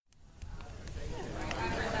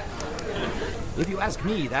If you ask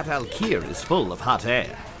me, that Alkir is full of hot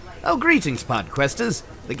air. Oh, greetings, Podquesters.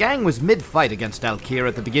 The gang was mid-fight against Alkir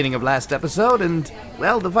at the beginning of last episode, and,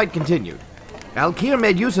 well, the fight continued. Alkir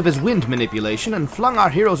made use of his wind manipulation and flung our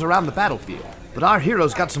heroes around the battlefield, but our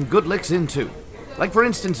heroes got some good licks in too. Like, for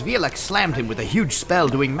instance, Vielek slammed him with a huge spell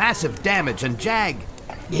doing massive damage, and Jag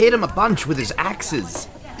hit him a bunch with his axes.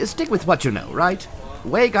 Stick with what you know, right?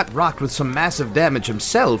 Wei got rocked with some massive damage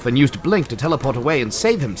himself and used Blink to teleport away and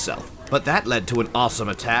save himself. But that led to an awesome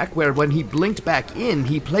attack where when he blinked back in,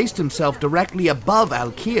 he placed himself directly above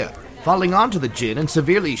Alkir, falling onto the Jinn and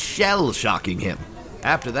severely shell-shocking him.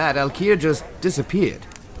 After that, Alkir just disappeared.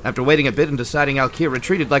 After waiting a bit and deciding Alkir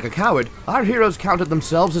retreated like a coward, our heroes counted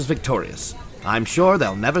themselves as victorious. I'm sure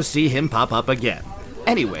they'll never see him pop up again.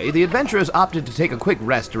 Anyway, the adventurers opted to take a quick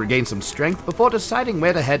rest to regain some strength before deciding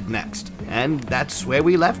where to head next. And that's where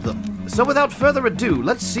we left them. So without further ado,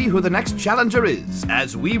 let's see who the next challenger is,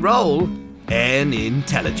 as we roll an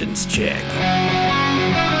intelligence check.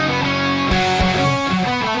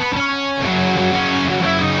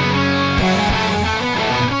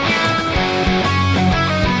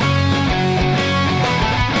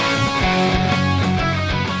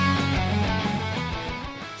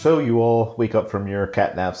 So you all wake up from your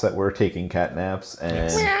cat naps that were taking cat naps, and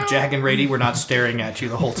Jag and Rady were not staring at you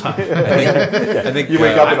the whole time. I think you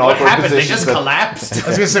wake up in What awkward happened? They positions. just collapsed? I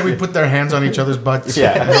was going to say we put their hands on each other's butts.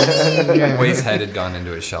 Yeah. Way's head had gone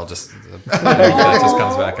into his shell. Just it just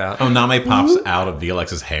comes back out. Oh, Name pops out of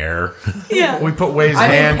Vielex's hair. Yeah. We put Way's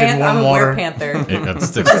hand in warm I'm a water. werepanther.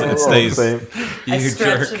 It stays. Same. I You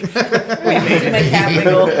stretch jerk. and make my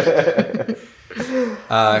cat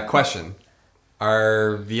wiggle. Question.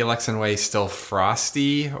 Are Vielex and Way still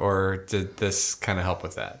frosty, or did this kind of help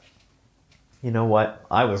with that? You know what?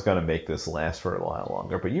 I was going to make this last for a while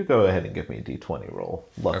longer, but you go ahead and give me a d20 roll.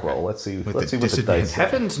 Luck roll. Let's see. Let's see what the dice say.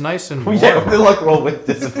 Heaven's nice and warm. Yeah, the luck roll with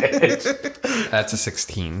disadvantage. That's a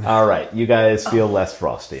 16. All right, you guys feel less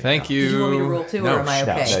frosty. Thank you. Did you want me to roll too, or am I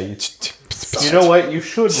No, okay? no, you know what? You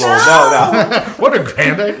should roll. No. What a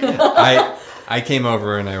grand idea. I came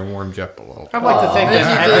over and I warmed you up a little. I'd like to think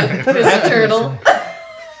that Mr. Turtle.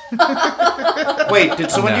 Wait,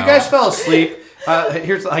 so when you No. guys fell asleep,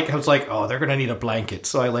 here's like I was like, oh, they're gonna need a blanket,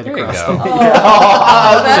 so I laid There you across go. them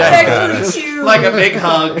That's actually cute. like a big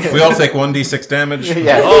hug. We all take 1d6 damage.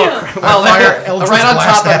 Yeah. Oh, well, Fire they're Eldritch right on top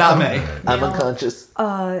Blast of at them. Name. I'm unconscious.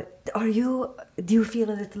 Do you feel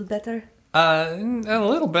a little better? A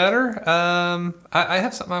little better. I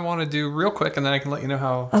have something I want to do real quick, and then I can let you know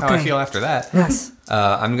how I Okay. feel after that. Yes.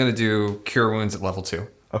 I'm going to do Cure Wounds at level 2.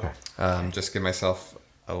 Okay. Just give myself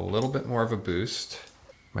a little bit more of a boost.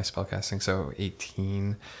 My spellcasting, so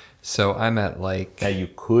 18. So I'm at like... Now you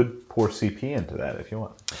could pour CP into that if you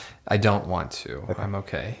want. I don't want to. I'm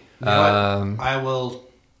okay. You know what? I will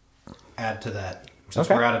add to that since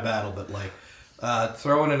Okay. we're out of battle, but like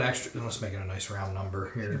throw in an extra. Let's make it a nice round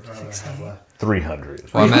number here.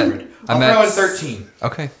 300. Well, I'll throw in 13.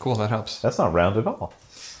 Okay, cool. That helps. That's not round at all.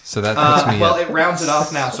 So that puts me Well, at... it rounds it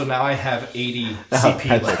off now, so now I have 80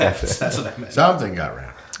 CP left. That's what I meant. Something got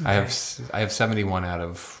round. I have 71 out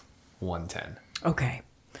of 110. Okay.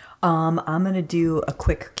 I'm gonna do a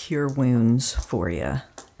quick cure wounds for you.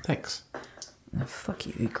 Thanks. Fuck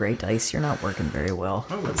you, great dice. You're not working very well.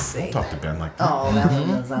 Let's see. Talk to Ben like that. Oh, that one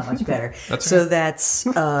does not much better. That's That's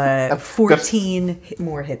 14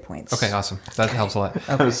 more hit points. Okay, awesome. That helps a lot.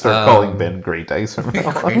 I'm going to start calling Ben Great Dice from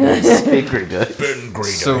now on. Hey, Great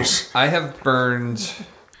Dice. So I have burned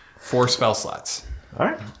 4 spell slots. All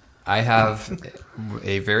right. I have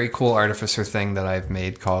a very cool artificer thing that I've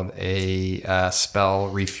made called a spell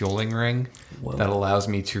refueling ring that allows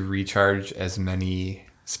me to recharge as many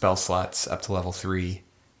spell slots up to level 3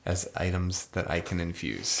 as items that I can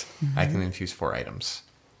infuse. I can infuse 4 items.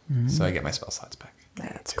 So I get my spell slots back.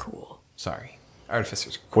 That's cool. Sorry.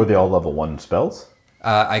 Artificers. Were they all level 1 spells?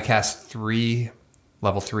 I cast 3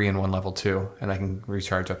 level 3 and 1 level 2, and I can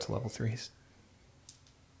recharge up to level 3s.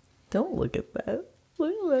 Don't look at that.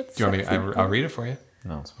 Look at that. Do you want me to, I'll read it for you.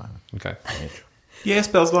 No, it's fine. Okay. Yeah,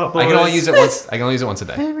 spells lot, boys. I can only use it once. I can only use it once a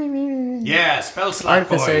day. Yeah, spell slot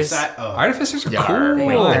Artificers. boys. Artificers are They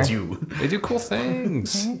cool. are. That's you. They do cool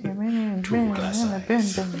things. Tool class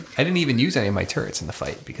size. I didn't even use any of my turrets in the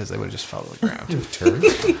fight because they would have just fallen to the ground.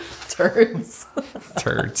 Turns.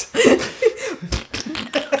 Turds.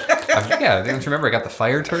 Yeah, don't you remember I got the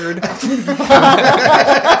fire turd?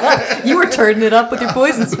 You were turning it up with your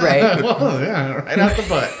poison spray. Oh, yeah, right out the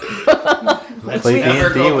butt. Let's Play never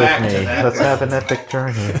D&D go with back me. to that. Let's have an epic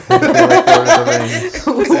journey. I feel like Lord of the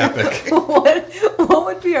Rings. It's epic. What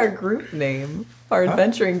would be our group name? Our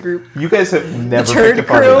adventuring group. You guys have never turd picked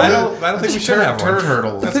a party. crew. I don't think we should have one. Turd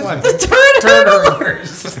hurdle. That's why.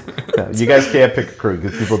 No, you guys can't pick a crew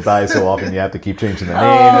because people die so often. You have to keep changing the name.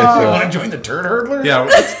 You want to join the turd hurdler? Yeah,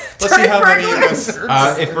 let's see how many of burglars.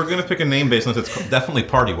 us. If we're gonna pick a name based on this, it's definitely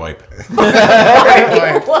Party Wipe. Let's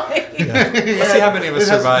see how many of us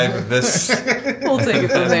survive this. We'll take it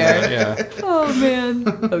from there. Yeah. Oh man.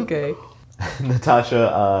 Okay.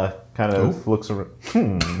 Natasha kind of looks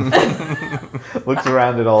looks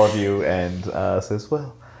around at all of you and says,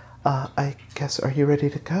 "Well, I guess are you ready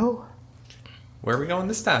to go?" Where are we going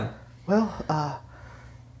this time? Well,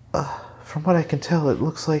 from what I can tell, it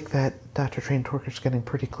looks like that Dr. Train Torker's getting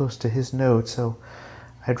pretty close to his node, so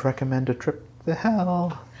I'd recommend a trip to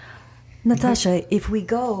hell. Natasha, if we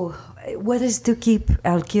go, what is to keep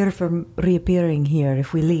Alkir from reappearing here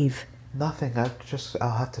if we leave? Nothing.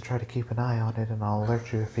 I'll have to try to keep an eye on it, and I'll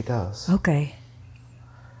alert you if he does. Okay.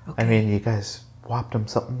 I mean, you guys whopped him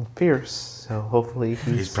something fierce, so hopefully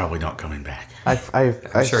He's probably not coming back. I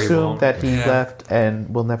sure he assume won't. that he Yeah. left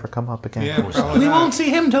and will never come up again. Yeah, probably We not. won't see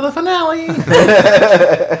him till the finale.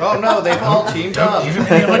 Oh no, they've all teamed up. Give him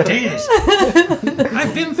any ideas.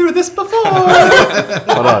 I've been through this before.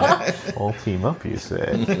 Hold on. All team up, you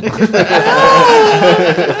said.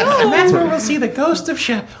 And that's where we'll see the ghost of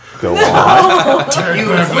Shep. Go on. Turd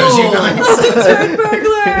burglars unite. Turd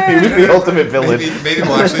burglar! He was the ultimate villain. Maybe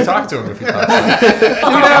we'll actually talk to him if he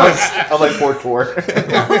talks. Unlike Portor.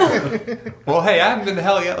 Well, hey, I haven't been to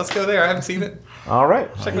hell yet. Let's go there. I haven't seen it. All right.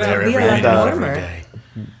 Check it There out. We every are day, like every warmer. day.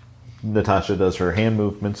 Natasha does her hand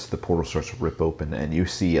movements. The portal starts to rip open, and you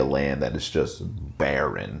see a land that is just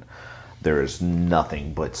barren. There is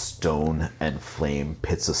nothing but stone and flame,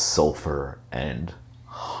 pits of sulfur, and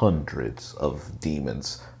hundreds of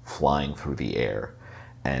demons flying through the air.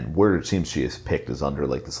 And where it seems she is picked is under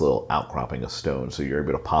like this little outcropping of stone, so you're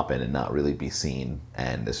able to pop in and not really be seen.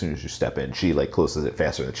 And as soon as you step in, she like closes it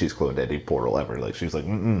faster than she's closed any portal ever. Like she's like,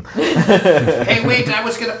 Hey, wait, I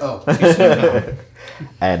was gonna. Oh, no.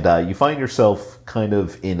 And you find yourself kind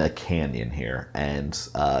of in a canyon here, and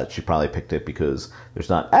she probably picked it because there's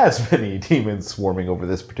not as many demons swarming over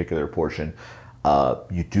this particular portion.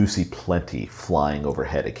 You do see plenty flying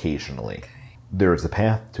overhead occasionally. Okay. There is a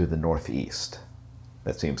path to the northeast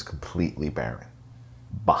that seems completely barren.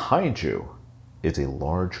 Behind you is a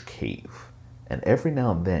large cave, and every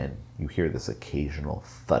now and then you hear this occasional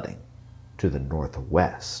thudding. To the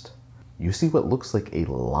northwest, you see what looks like a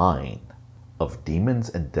line of demons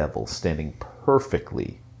and devils standing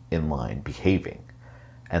perfectly in line, behaving,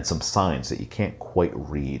 and some signs that you can't quite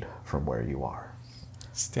read from where you are.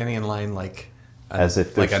 Standing in line like As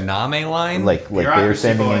if like a there's- Name line. Like they're Bureaucracy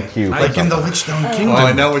standing boy. in queue. for Like in the something. Witchstone Kingdom. Oh,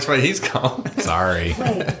 I know which way he's going. Sorry.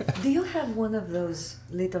 Wait, do you have one of those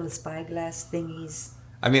little spyglass thingies?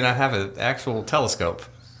 I mean, I have an actual telescope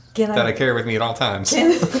Can that I I, carry with me at all times.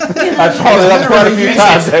 I've followed that quite a few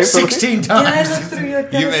times, actually. 16 can I times. look through your You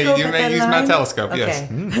telescope? may at that use my line? telescope. Okay, Yes.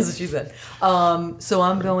 that's what she said. So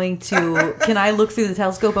I'm going to. Can I look through the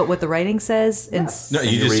telescope at what the writing says? And No,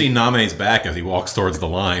 you just see Name's back as he walks towards the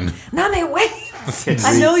line. Name, wait!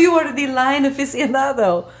 I know you are the line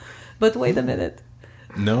aficionado, but wait a minute.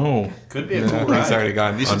 No. Could be a cool He's ride. already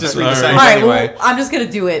gone. You should I'm just read the sorry. signs All right, anyway. well, I'm just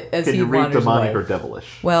gonna do it as Can he you read wanders demonic away. or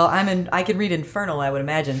devilish? Well, I can read infernal, I would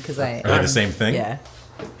imagine, because I. Are they the same thing? Yeah.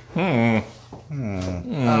 And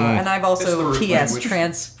I've It's the also root TS language.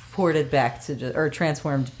 transported back to just, or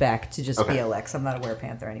transformed back to just Okay. BLX. I'm not a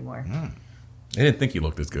werepanther anymore. I didn't think you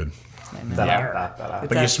looked as good. It's But you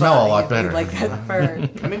that smell a fur. lot You better. Like that fur.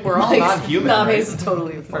 I mean, we're all non-human, Name right? is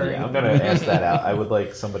totally furry. I'm gonna ask that out. I would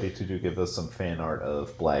like somebody to give us some fan art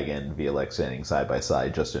of Blag and VLX standing side by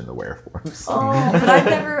side, just in the wear forms. Oh, but I've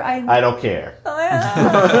never. I don't care.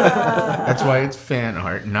 That's why it's fan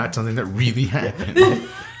art, not something that really happened.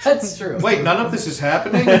 That's true. Wait, none of this is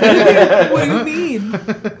happening? What do you mean?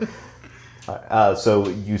 So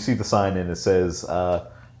you see the sign and it says,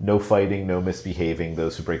 "No fighting, no misbehaving.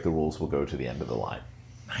 Those who break the rules will go to the end of the line."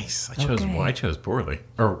 Nice. Okay. I chose poorly.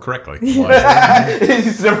 Or correctly.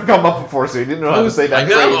 He's never come up before, so he didn't know how to say that. I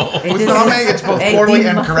know. It With is Name, it's both a poorly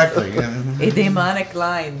and demon- correctly. A demonic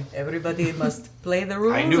line. Everybody must play the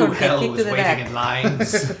rules I knew or get hell kicked was to the waiting back. in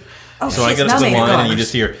lines. Oh, So I shit, get up to the Name's line gone. and you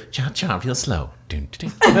just hear, cha cha, real slow. Dun,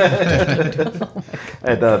 dun, dun.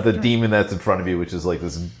 And the demon that's in front of you, which is like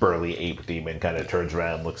this burly ape demon, kind of turns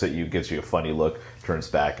around, looks at you, gives you a funny look, turns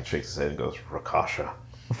back and shakes his head and goes, "Rakasha."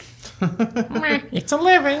 It's a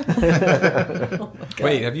living.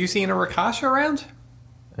 Wait, have you seen a Rakasha around?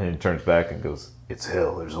 And he turns back and goes, "It's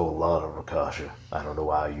hell. There's a whole lot of Rakasha. I don't know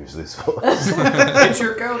why I use this voice." It's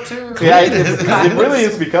your go-to. Yeah, it really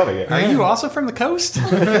is becoming it. Are you also from the coast?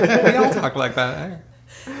 We all talk like that.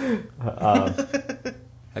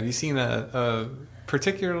 Have you seen a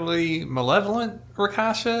particularly malevolent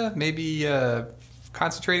Rakasha? Maybe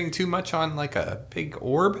concentrating too much on like a big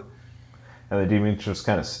orb? And the demon just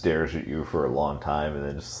kind of stares at you for a long time and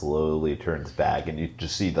then just slowly turns back, and you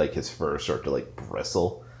just see like his fur start to like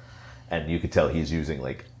bristle. And you could tell he's using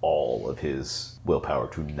like all of his willpower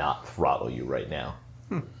to not throttle you right now.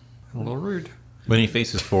 A little rude. When he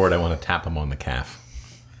faces forward, I want to tap him on the calf.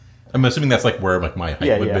 I'm assuming that's like where like my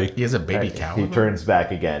height would be. He has a baby cow. He turns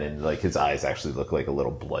back again, and like his eyes actually look like a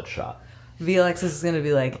little bloodshot. VLX is going to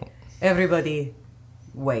be like, everybody,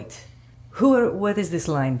 wait. What is this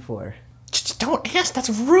line for? Just don't ask. That's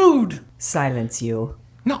rude. Silence you.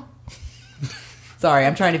 No. Sorry,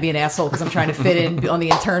 I'm trying to be an asshole because I'm trying to fit in on the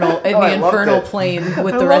infernal it. plane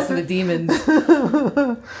with the rest of the demons.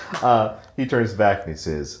 He turns back and he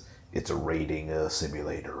says, "It's a raiding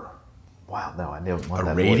simulator." Wow, no, I didn't want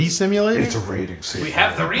that raiding voice. simulator? It's a raiding simulator. We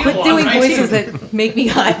have the real Quit one doing right voices here. that make me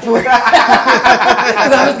high for it.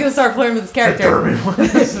 Because I was going to start flirting with this character.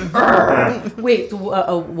 Wait,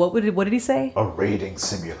 what did he say? A raiding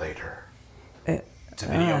simulator. It's a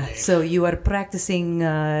video game. So you are practicing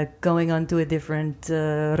going onto a different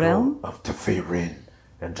realm? Up to Faerun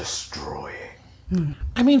and destroying.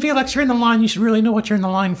 I mean, Felix, you're in the line. You should really know what you're in the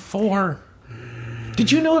line for. Did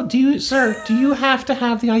you know? Do you have to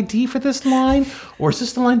have the ID for this line, or is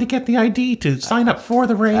this the line to get the ID to sign up for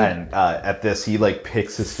the raid? And at this, he like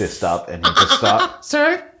picks his fist up and he just stops.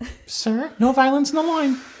 Sir, no violence in the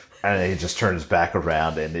line. And then he just turns back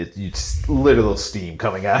around, and you just little steam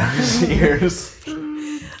coming out of his ears.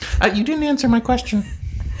 You didn't answer my question.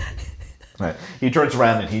 Right. He turns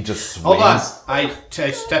around and he just swings. Hold on. I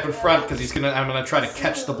step in front because I'm gonna try to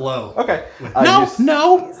catch the blow. Okay.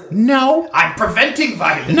 No. I'm preventing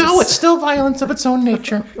violence. No, it's still violence of its own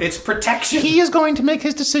nature. It's protection. He is going to make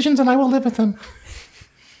his decisions, and I will live with him.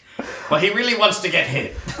 Well, he really wants to get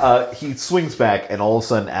hit. He swings back, and all of a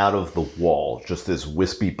sudden, out of the wall, just this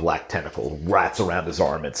wispy black tentacle wraps around his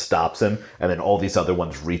arm and stops him. And then all these other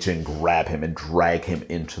ones reach in, grab him, and drag him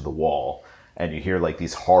into the wall. And you hear like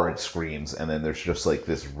these horrid screams, and then there's just like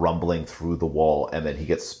this rumbling through the wall, and then he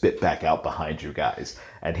gets spit back out behind you guys,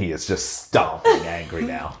 and he is just stomping angry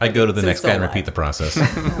now. I go to the next still guy and alive. repeat the process.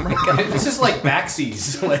 Oh my god. This is like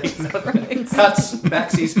backsies. Cuts,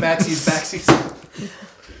 backsies.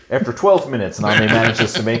 After 12 minutes, Name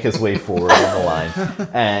manages to make his way forward in the line,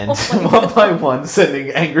 and one by one,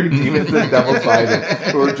 sending angry demons and devils by them,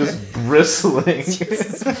 who are just bristling.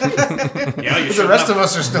 Yeah, you The rest of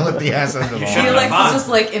us are still at the ass end of the line. Felix is just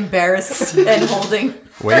like embarrassed and holding.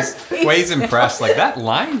 Way's impressed. Like, that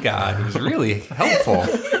line god was really helpful.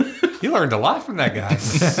 You learned a lot from that guy.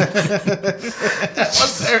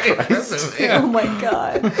 That's very impressive. Oh my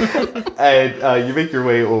god. And you make your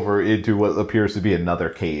way over into what appears to be another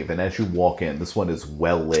cave, and as you walk in, this one is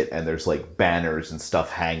well lit, and there's like banners and stuff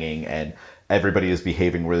hanging, and everybody is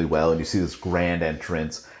behaving really well, and you see this grand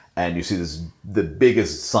entrance, and you see the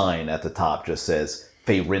biggest sign at the top just says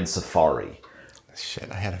Faerun Safari. Shit,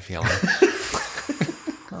 I had a feeling.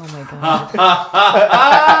 Oh my god.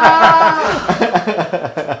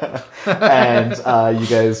 And you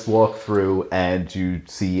guys walk through, and you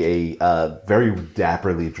see a very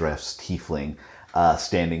dapperly dressed tiefling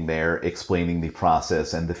standing there, explaining the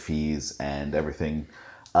process and the fees and everything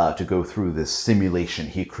to go through this simulation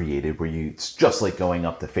he created, where it's just like going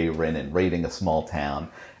up to Faerun and raiding a small town,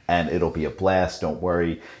 and it'll be a blast. Don't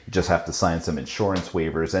worry, you just have to sign some insurance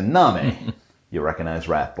waivers. And Name, you recognize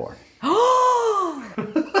Wrathborn.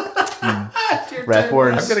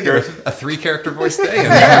 Wrathborn. I'm going to give a 3-character voice day in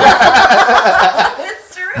there.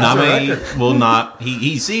 It's true. Name will not.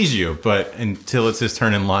 He sees you, but until it's his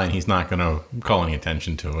turn in line, he's not going to call any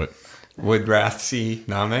attention to it. Would Wrath see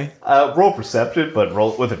Name? Roll perception, but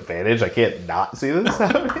roll it with advantage. I can't not see this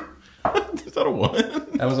happening. Is that a 1?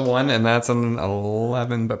 That was a 1, and that's an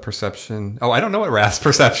 11, but perception... Oh, I don't know what Wrath's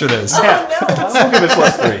perception is. I'll give it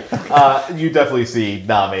 +3. You definitely see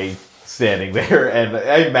Name standing there, and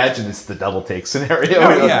I imagine it's the double take scenario.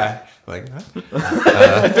 Oh, yeah. Like, huh?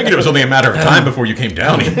 I figured it was only a matter of time before you came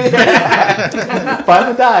down here.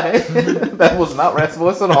 Finally died, eh? That was not Wrath's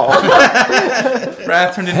voice at all.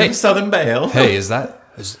 Wrath turned into Southern Belle. Hey, is Name?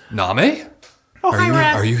 Oh, hi,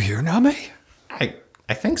 Wrath. Are you here, Name?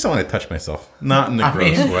 I think someone had touched myself. Not in a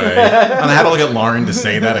gross way. And I had to look at Lauren to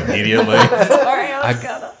say that immediately. Sorry, I was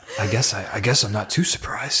gonna. I guess I'm not too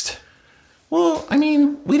surprised. Well, I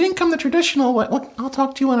mean, we didn't come the traditional way. Look, I'll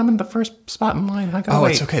talk to you when I'm in the first spot in line. I gotta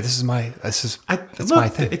wait. It's okay. That's my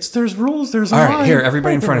thing. There's rules. There's a All right, line. here,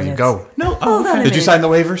 everybody in Wait a front of you, minute. go. No, Hold on a Did you minute. sign the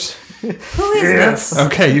waivers? Who is this?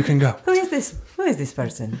 Okay, you can go. Who is this? Who is this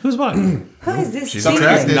person? Who's what? Who is this She's tiefling?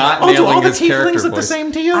 attractive. Not Oh, do nailing all the his character tieflings look the voice.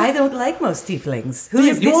 same to you? I don't like most tieflings. Who you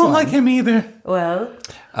is you this won't one? like him either. Well,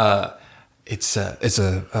 It's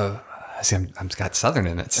see, I'm got Southern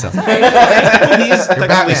in it, so. He's technically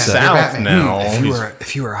Batman. south You're now.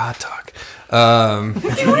 if you were a hot dog.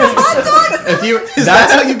 Is that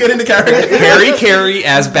how you get into character? Harry Carey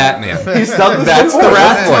as Batman. He's done this That's the before.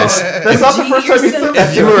 Wrath voice. That's not the first time he's done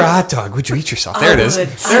If you were a hot dog, would you eat yourself? There it is.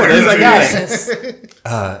 There it is, I got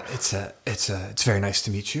it. It's very nice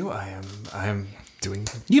to meet you. I am doing.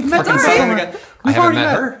 You've met fucking them Southern before. again. I We've haven't already met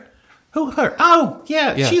met. her. Who her? Oh,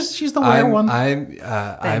 yeah, Yeah. she's the rare one. I you.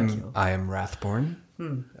 am Rathborn.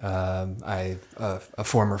 I a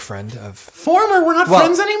former friend of. Former, we're not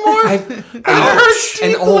friends anymore.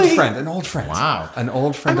 An old friend. Wow. An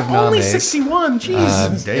old friend I'm of only Name's. 61.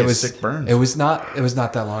 Jesus. Day is sick burn. It was not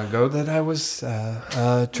that long ago that I was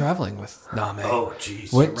traveling with Name. Oh,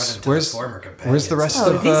 jeez. You're running to Where's the former companions. where's the rest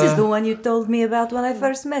Oh, of? this is the one you told me about when I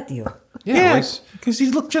first met you. Yeah, where's- because he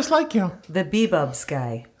looked just like you. The Bebubs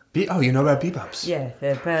guy. Oh, you know about Bebops? Yeah,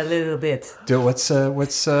 a little bit. Dude, what's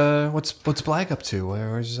Blag up to?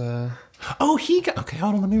 Where's Oh, he got... Okay,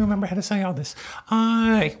 hold on. Let me remember how to say all this.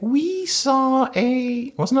 We saw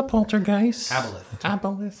a... Wasn't a poltergeist?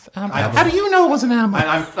 Aboleth. How do you know it was an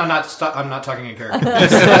aboleth? I'm not talking in character.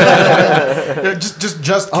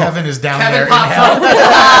 Just Kevin is down there. Kevin pops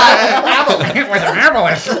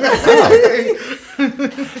up.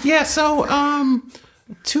 Yeah, so,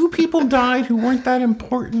 2 people died who weren't that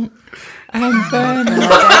important. And then... That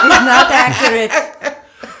is not accurate.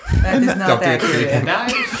 That is not Don't do it.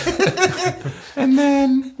 accurate. And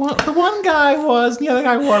then, well, the one guy was, the other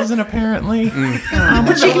guy wasn't, apparently.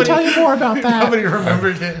 But she can tell you more about that. Nobody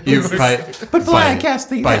remembered it. But Black, yes,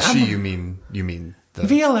 by she you mean the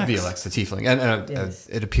VLX. VLX, the tiefling, and Yes.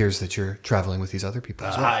 it appears that you're traveling with these other people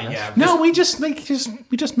as well. Yeah. No, we just met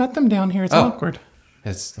them down here. It's awkward.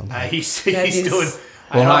 It's, He's is- doing.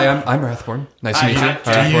 well, hi, I'm Rathborn. Nice to meet you.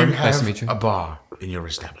 Rathborn, nice to meet you. A bar in your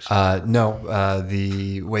establishment. No,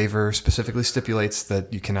 the waiver specifically stipulates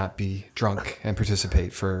that you cannot be drunk and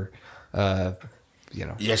participate for,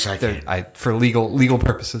 Yes, I can. for legal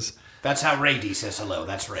purposes. That's how Rady says hello.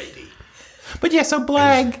 That's Rady. But yeah, so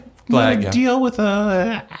Blag Blag, made a yeah. deal with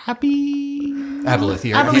a happy... Aboleth.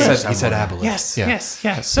 He Aboleth. said Aboleth. Yes, Yeah. yes.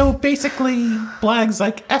 So basically, Blag's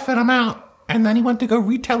like, effing him out. And then he went to go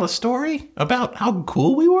retell a story about how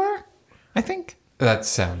cool we were, I think. That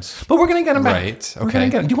sounds But we're going to get him back. right. We're gonna Okay.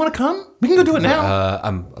 get him. Do you want to come? We can go do it now.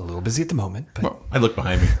 I'm a little busy at the moment, but I look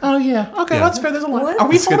behind me. Oh, yeah. Okay, Yeah. that's fair. There's a line. What? Are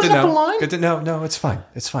we it's good to following up the know. line? Good to know. No, it's fine.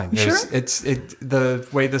 It's fine. You sure? The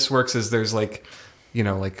way this works is there's like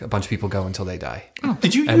a bunch of people go until they die.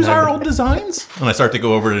 Did you And use then- our old designs? When I start to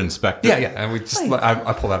go over and inspect it. Yeah, and we just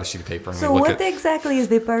I pulled out a sheet of paper and So we look what at exactly is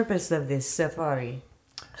the purpose of this safari?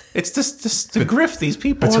 It's just to grift these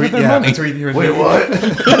people out of between, their money. between you and Wait, me. what? Well,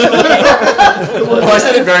 I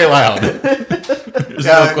said it very loud. There's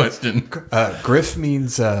no question. Griff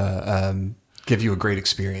means give you a great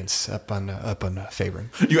experience up on Faerun.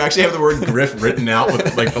 You actually have the word griff written out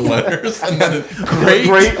with like the letters, and then Great,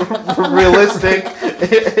 realistic,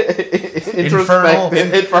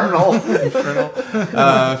 introspective, infernal.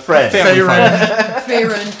 Fred.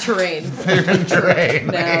 Faerun terrain. terrain.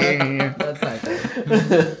 No, that's not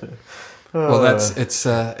good. Well,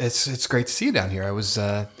 it's great to see you down here. I was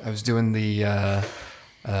doing the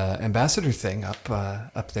ambassador thing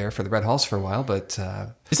up there for the Red Halls for a while, but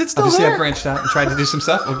Is it still obviously there? I branched out and tried to do some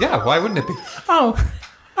stuff. Well, yeah, why wouldn't it be? Oh,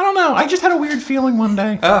 I don't know. I just had a weird feeling one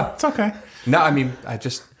day. Oh. It's okay. No, I mean I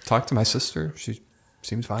just talked to my sister. She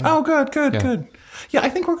seems fine. Oh, good. Yeah. Yeah, I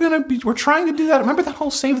think we're trying to do that. Remember that whole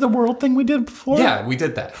Save the World thing we did before? Yeah, we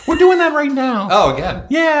did that. We're doing that right now. Oh, again.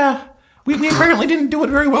 Yeah. We apparently didn't do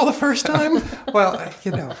it very well the first time. Well, But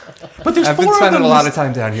there's I've 4 been of spending them. a lot of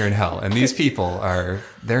time down here in hell, and these people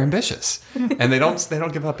they're ambitious, and they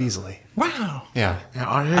don't give up easily. Wow. Yeah, Now,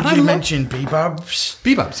 I And heard I you love- mention bebubs.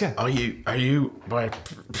 Bebubs, yeah. Are you by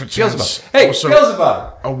Beelzebub. chance Hey, also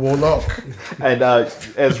Beelzebub. a warlock? And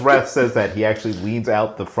as Wrath says that, he actually leans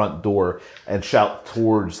out the front door and shouts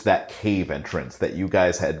towards that cave entrance that you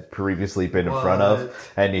guys had previously been in front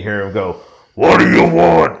of. And you hear him go, "What do you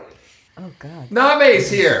want?" Oh God. Name's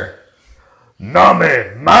here.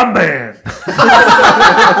 Name, my man.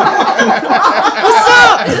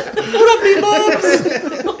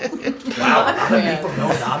 People know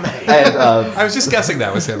Name. And I was just guessing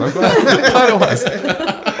that was him. I'm glad it was.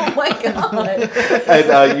 Oh my god.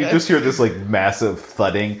 And you just hear this like massive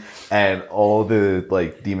thudding, and all the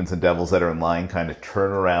like demons and devils that are in line kind of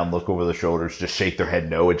turn around, look over their shoulders, just shake their head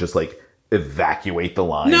no, and just like evacuate the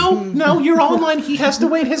line. No, you're all in line. He has to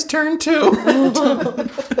wait his turn too.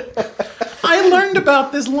 I learned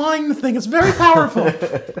about this line thing. It's very powerful.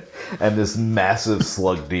 And this massive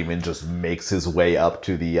slug demon just makes his way up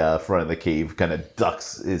to the front of the cave, kind of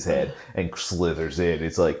ducks his head and slithers in.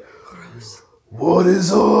 It's like, what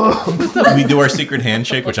is up? We do our secret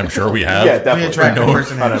handshake, which I'm sure we have. Yeah, definitely. attract the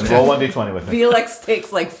person Hold on, handshake. roll 1d20 with me. Felix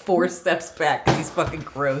takes like 4 steps back because he's fucking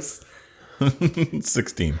gross.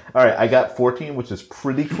 16. All right, I got 14, which is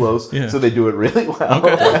pretty close. Yeah. So they do it really well.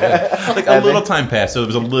 Like a little time passed, so it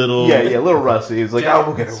was a little... Yeah, a little rusty. It's like, oh,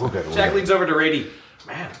 we'll get it. Jack leans over to Rady.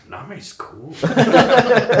 Man, Name's cool.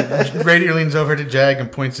 Rady leans over to Jag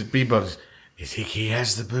and points at Bebubs. You think he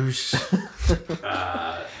has the boost?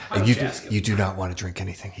 And you do not want to drink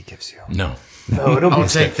anything he gives you. No. No, it'll I'll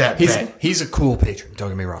take that bet. He's a cool patron. Don't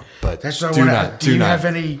get me wrong, but That's what I do want not. to. Do you not. have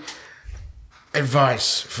any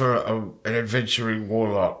advice for an adventuring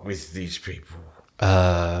warlock with these people?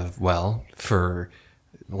 Well, for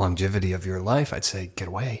longevity of your life, I'd say get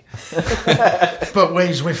away. But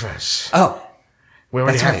Way's with us. Oh, We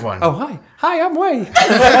already that's have right. one. Oh, hi. Hi, I'm Way.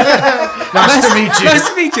 Nice to meet you. Nice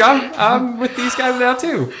to meet you. I'm with these guys now,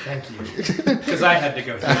 too. Thank you. Because I had to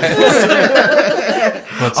go through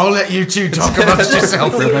this. I'll let you two talk amongst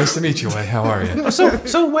yourself. Real nice to meet you, Way. How are you?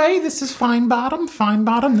 So Way, this is Fine Bottom. Fine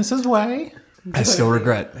Bottom, this is Way. I still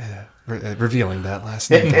regret revealing that last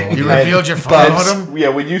name. You revealed your Fine Bottom? Yeah,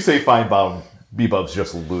 when you say fine bottom, Bebubs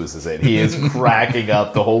just loses it. He is cracking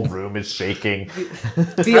up. The whole room is shaking.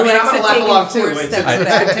 Felix I'm gonna had laugh taken along 4 too. It's steps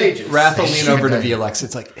back. contagious. Wrath will lean over to VLX.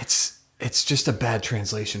 It's like, it's just a bad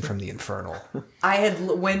translation from the Infernal. I had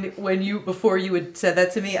when you before you had said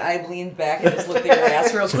that to me, I leaned back and just looked at your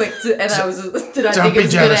ass real quick, and I was did I Don't think it be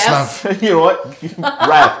was a good jealous, ass? love. You know what?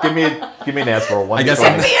 Wrath, give me an ass roll. I guess Give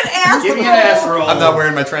me an ass. Give me an ass roll. I'm not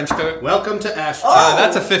wearing my trench coat. Welcome to Ash.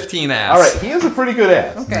 That's a 15 ass. All right, he has a pretty good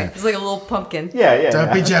ass. Okay, it's like a little pumpkin. Yeah.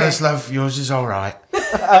 Don't be jealous, love. Yours is all right.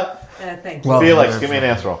 Thank you. Well, Felix, give me an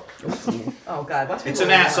ass roll. Oh God, watch me It's roll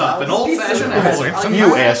an ass now. up, an old-fashioned Piece of ass. ass.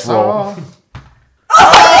 You ass roll.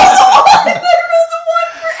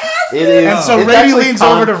 It is. And so it's Rady actually leans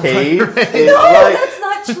over to concave. Ray. It's No, like, that's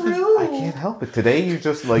not true. I can't help it. Today you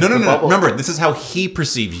just like No. the bubble. Remember, this is how he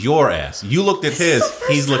perceives your ass. You looked at his,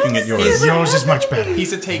 he's looking at yours. Yours is much better.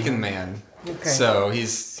 He's a taken man. Okay. So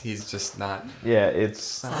he's just not. Yeah,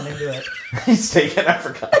 it's. Not into it. He's taken. I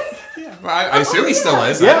forgot. Well, I assume he still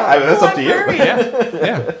is. Yeah, that's up to you.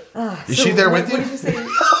 Yeah. Is she there with What you? did you say?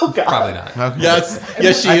 Oh God, Probably not.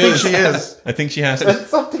 Yes, she I is. think she is. I think she has to.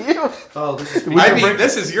 it's up to you. Oh, this is I mean,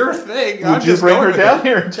 this is your thing. I'm Would you just bring going her with down it.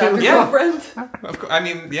 here? And chill? Your girlfriend? Of course, I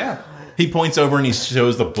mean, yeah. He points over and he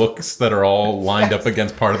shows the books that are all lined up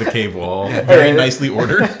against part of the cave wall. Very nicely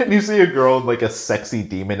ordered. And you see a girl in like a sexy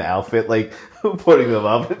demon outfit, like putting them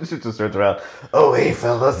up, and she just turns around. Oh, hey,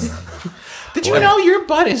 fellas. Did you know your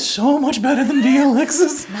butt is so much better than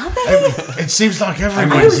VLX's? Not that. It seems like I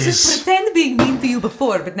everyone's was just is. pretend being mean to you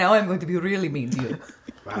before, but now I'm going to be really mean to you.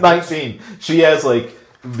 19. She has like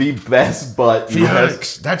the best butt. you have-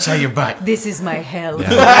 Felix, that's how you butt. This is my hell. For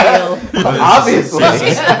real. Obviously.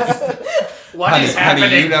 what is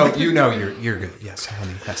happening. Honey, you know you're good. Yes,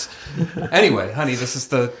 honey. Yes. Anyway, honey, this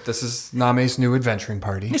is Name's new adventuring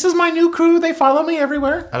party. This is my new crew. They follow me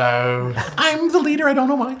everywhere. Hello. I'm the leader. I don't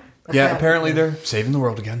know why. Yeah, apparently they're saving the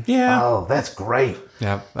world again. Yeah. Oh, that's great.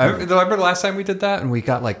 Yeah, I remember the last time we did that, and we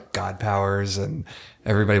got like god powers, and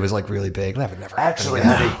everybody was like really big. That would never happen Actually,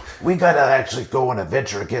 again. honey, we gotta actually go on a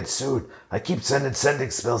venture again soon. I keep sending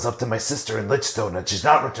spells up to my sister in Lichstone, and she's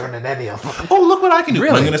not returning any of them. Oh, look what I can do.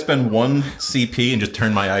 I'm going to spend 1 CP and just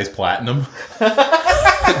turn my eyes platinum.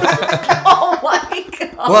 Oh my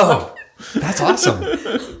God. Whoa, that's awesome.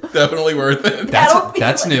 Definitely worth it.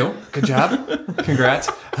 That's new. Good job. Congrats,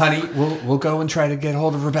 honey. We'll go and try to get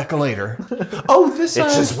hold of Rebecca later. Oh, this.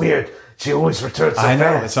 It's just weird. She always returns so I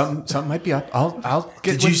know fast. something might be up. I'll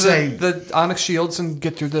get Did you with say- the Onyx shields and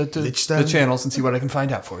get through the Lichstone? channels and see what I can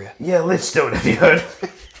find out for you. Yeah, Lichstone, have you heard?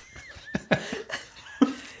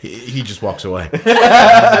 He just walks away.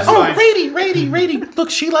 That's Oh, fine. Rady. Look,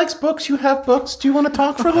 she likes books. You have books. Do you want to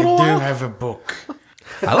talk for a I little do while? have a book.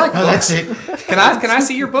 I like Oh, books. that's it. Can I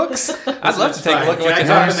see your books? I'd love to take a look at what you Jack's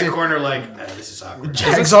have. off in the corner like, this is awkward.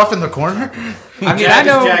 Jag's off in the corner. I mean, Jack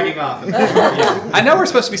is jacking off. I know we're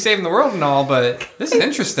supposed to be saving the world and all, but this is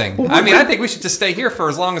interesting. I mean, I think we should just stay here for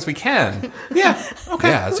as long as we can. Yeah. Okay.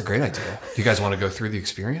 Yeah, that's a great idea. Do you guys want to go through the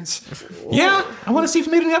experience? Yeah. I want to see if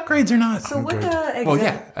we made any upgrades or not. So what the Well,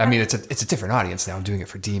 yeah. I mean, it's a different audience now. I'm doing it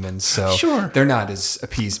for demons, so Sure. they're not as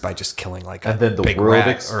appeased by just killing like a And then the big world rat or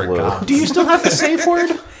a explodes. goblin. Do you still have the safe word?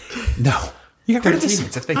 No. You got They're rid of the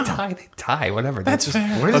demons. If they die, they die. Whatever. That's They just-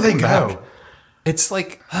 fair. Where do they Welcome back. go? It's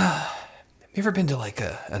like, have you ever been to like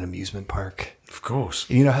an amusement park? Of course.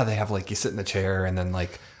 You know how they have like you sit in the chair and then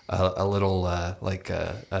like a little like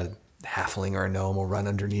a halfling or a gnome will run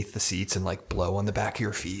underneath the seats and like blow on the back of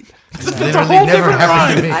your feet. Literally never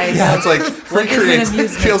happened to me. Yeah, it's like What is an recreates. amusement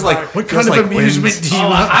Feels like park? What feels kind of like amusement winds. do you Oh,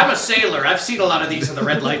 want? I'm a sailor. I've seen a lot of these in the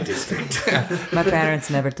red light district. My parents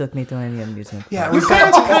never took me to any amusement. Yeah, Your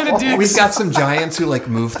parents are kind of dicks. we've got some giants who like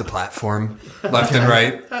move the platform left and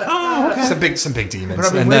right. Oh, okay. Some big demons. But I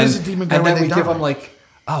mean, and where then, does a demon go and when then they we give die? them like,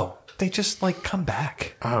 oh, they just like come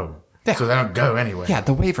back. Oh, Yeah. so they don't go anywhere. Yeah,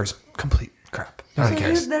 the waiver's complete crap. Nobody Okay.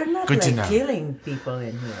 cares. They're not Good to like know. killing people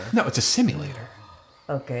in here. No, it's a simulator.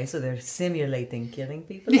 Okay, so they're simulating killing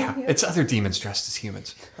people Yeah, in here? it's other demons dressed as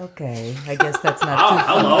humans. Okay, I guess that's not Oh, too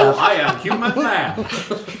hello. I am Human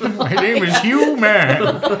Man. My name is Hugh Man.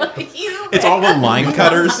 It's all the line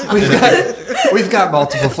cutters. We've got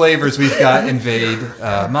multiple flavors. We've got invade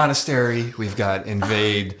monastery. We've got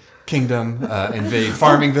invade kingdom. Invade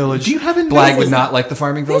farming village. Do you have invade- Blag would not like the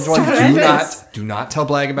farming village one. terrific. Do not tell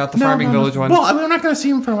Blag about the farming village one. Well, I mean, I'm not going to see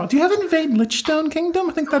him for a while. Do you have Invade Lichstone Kingdom?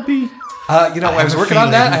 I think that'd be. I was have a working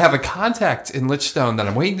on that. feeling. I have a contact in Lichstone that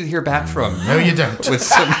I'm waiting to hear back from. No, you don't. With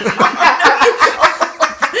some,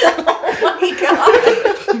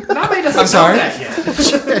 Name doesn't I'm sorry. know that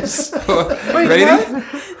yet. Ready?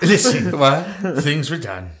 Listen, What? things were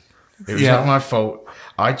done. It was Yeah. not my fault.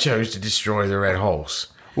 I chose to destroy the Red Horse.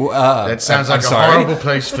 That That sounds like a horrible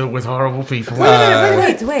place filled with horrible people.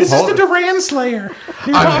 Wait, This is the Duran Slayer.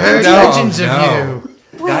 I've heard No, legends no. of you.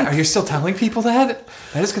 God, are you still telling people that?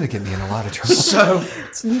 That is going to get me in a lot of trouble. So,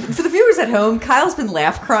 For the viewers at home, Kyle's been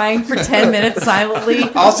laugh crying for 10 minutes silently.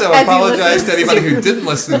 Also, as he apologize listens to anybody who didn't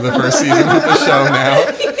listen to the first season of the show now.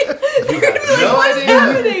 What's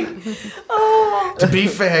happening? Oh. to be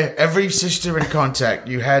fair, every sister in contact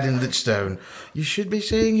you had in Lichstone, you should be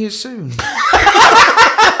seeing here soon.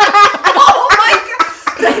 Oh my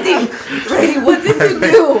God. Brady, what did you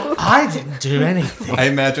do? I didn't do anything. I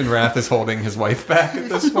imagine Wrath is holding his wife back at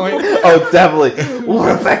this point. Oh, definitely.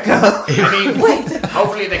 Rebecca!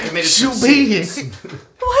 Hopefully they committed She'll some be sins. here.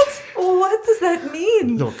 What? What does that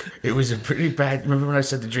mean? Look, it was a pretty bad. Remember when I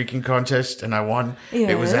said the drinking contest and I won?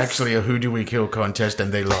 It was Yes. actually a who do we kill contest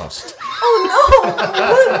and they lost. Oh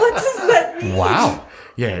no! What does that mean? Wow.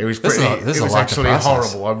 Yeah, it was This is pretty. a- this is it a was lot to actually process.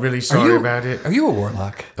 horrible. I'm really sorry about it. Are you a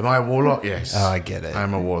warlock? Am I a warlock? Yes. Oh, I get it.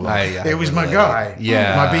 I'm a warlock. I it was my relate. guy.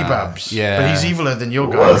 Yeah. My B-Bubs. Yeah. But he's eviler than your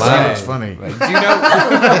guy. So My- he looks funny. Do you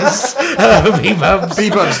know B-Bubs.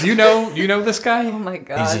 B-Bubs? Do you know this guy? Oh my He's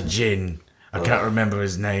God. a djinn. I can't remember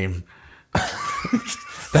his name.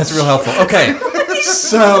 That's real helpful. Okay,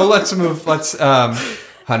 so let's move. Let's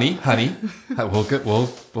honey,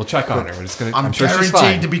 we'll check on her. We're just gonna. I'm sure she's guaranteed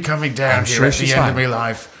fine. to be coming down I'm here sure at the she's end of fine. my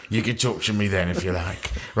life. You can talk to me then if you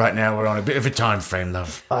like. Right now we're on a bit of a time frame,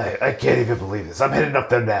 love. I can't even believe this. I'm heading up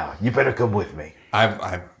there now. You better come with me.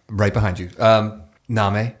 I'm right behind you.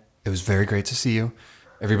 Name, it was very great to see you.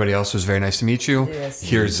 Everybody else was very nice to meet you. Yes.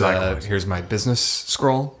 Here's my business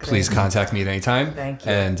scroll. Please contact me at any time. Thank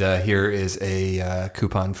you. And here is a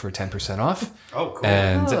coupon for 10% off. Oh, cool.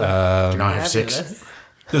 And Can I have 6? Fabulous.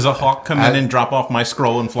 Does a hawk come in and drop off my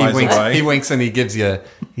scroll and flies away? he winks and he gives you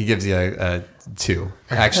a 2.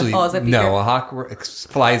 Actually, Oh, is that no, Beaker? a hawk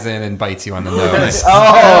flies in and bites you on the nose.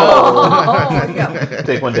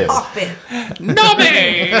 Take one, David.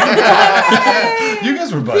 You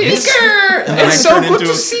guys were buddies. It's so good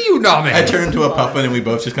to see you, Name. I turn into a puffin and we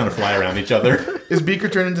both just kind of fly around each other. Is Beaker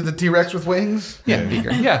turned into the T-Rex with wings? Yeah,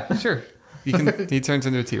 Beaker. Yeah, sure. He turns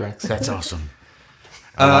into a T-Rex. That's awesome.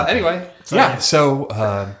 Anyway, yeah. So,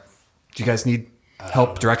 do you guys need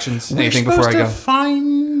help, directions, anything before I go?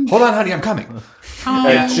 Find. Hold on, honey, I'm coming.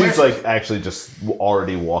 And she's like actually just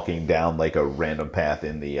already walking down like a random path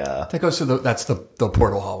in the. That goes to that's the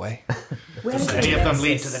portal hallway. Does any of them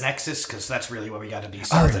lead to the Nexus? Because that's really where we got to be.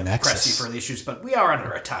 Sorry the to Nexus. press you for the issues, but we are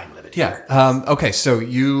under a time limit Yeah. here. Okay. So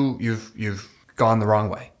you've gone the wrong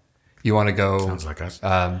way. You want to go? Sounds like us.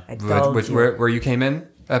 told you. Where you came in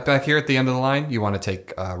back here at the end of the line. You want to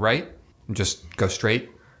take right and just go straight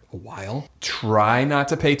a while. Try not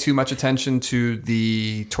to pay too much attention to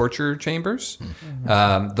the torture chambers,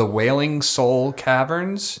 the Wailing Soul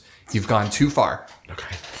Caverns. You've gone too far.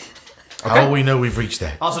 Okay. How will we know we've reached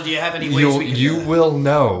that? Also, do you have any ways we can... You will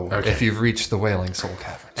know if you've reached the Wailing Soul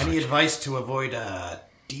Cavern. Any advice to avoid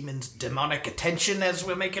demons' demonic attention as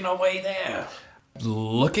we're making our way there?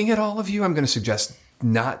 Looking at all of you, I'm going to suggest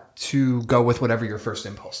not to go with whatever your first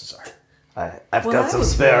impulses are. I've got some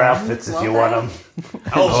spare outfits if you want them.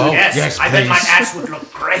 Oh, yes. I bet my ass would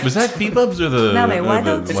look great. Was that Bebubs or the... Name, why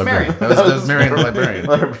don't... It's Marion. That was Marion the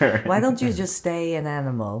librarian. Why don't you just stay an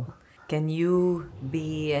animal? Can you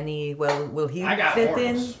be any... Well, will he I got fit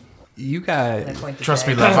horns. in? You guys... Trust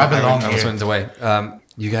me, love, I belong I was here. away.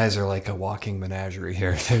 You guys are like a walking menagerie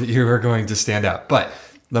here. You are going to stand out. But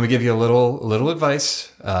let me give you a little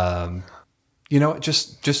advice. You know,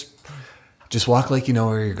 just walk like you know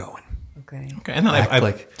where you're going. Okay. And then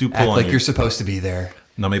I do pull act on like your... you're supposed to be there.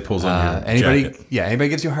 Nami pulls on your anybody jacket. anybody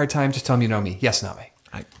gives you a hard time, just tell them you know me. Yes, Nami.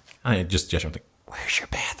 I just gesture. I'm like, Where's your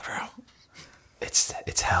bathroom?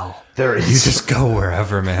 It's hell. There is. You just go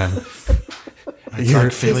wherever, man. You're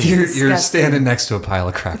standing next to a pile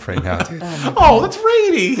of crap right now, dude. Oh, that's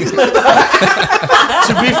Rady. To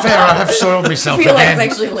be fair, I have soiled myself Felix again.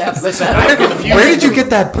 actually laughs at that. Where did you get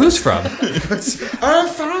that boost from? I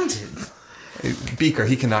found it. Beaker,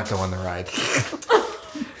 he cannot go on the ride.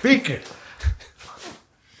 Beaker.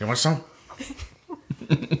 You want some?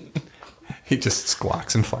 He just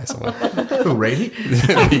squawks and flies away. Who, Rady?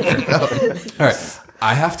 Beaker. All right.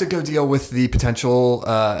 I have to go deal with the potential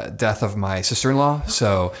death of my sister-in-law.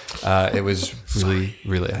 So it was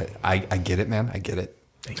really, I get it, man. I get it.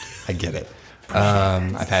 Thank you. I get it.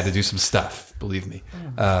 I've had to do some stuff, believe me.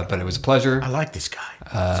 But it was a pleasure. I like this guy.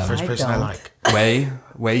 He's the first person I like.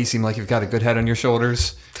 Way, you seem like you've got a good head on your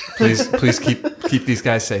shoulders. Please keep these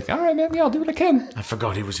guys safe. All right, man. Yeah, I'll do what I can. I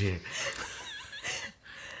forgot he was here.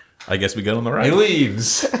 I guess we got on the He right.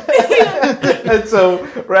 leaves. And so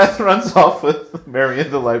Wrath runs off with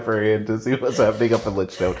Marion the librarian to see what's happening up in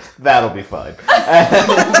Lichstone. That'll be fine.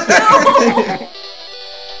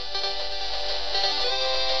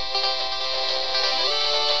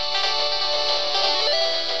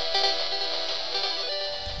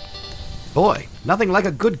 Boy, nothing like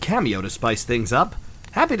a good cameo to spice things up.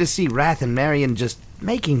 Happy to see Wrath and Marion just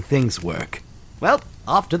making things work. Well,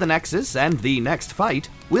 off to the Nexus and the next fight.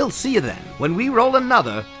 We'll see you then when we roll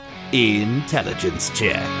another intelligence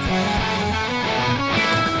check.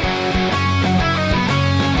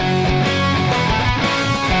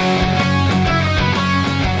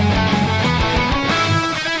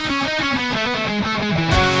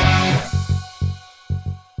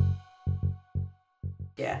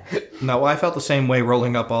 Yeah. No, I felt the same way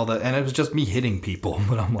rolling up all the... And it was just me hitting people.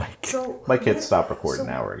 But I'm like... So My kids stopped recording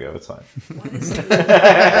an hour ago. It's fine.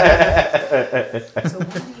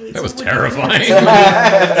 That was terrifying.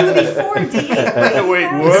 it would be 4D. Wait,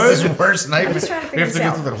 how what? is- This is worse I nightmare. was trying to We figure have to this go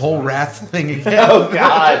out. through that whole wrath thing again. Oh,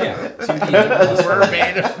 God.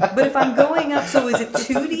 Verbatim. But if I'm going up, so is it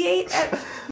 2D8 at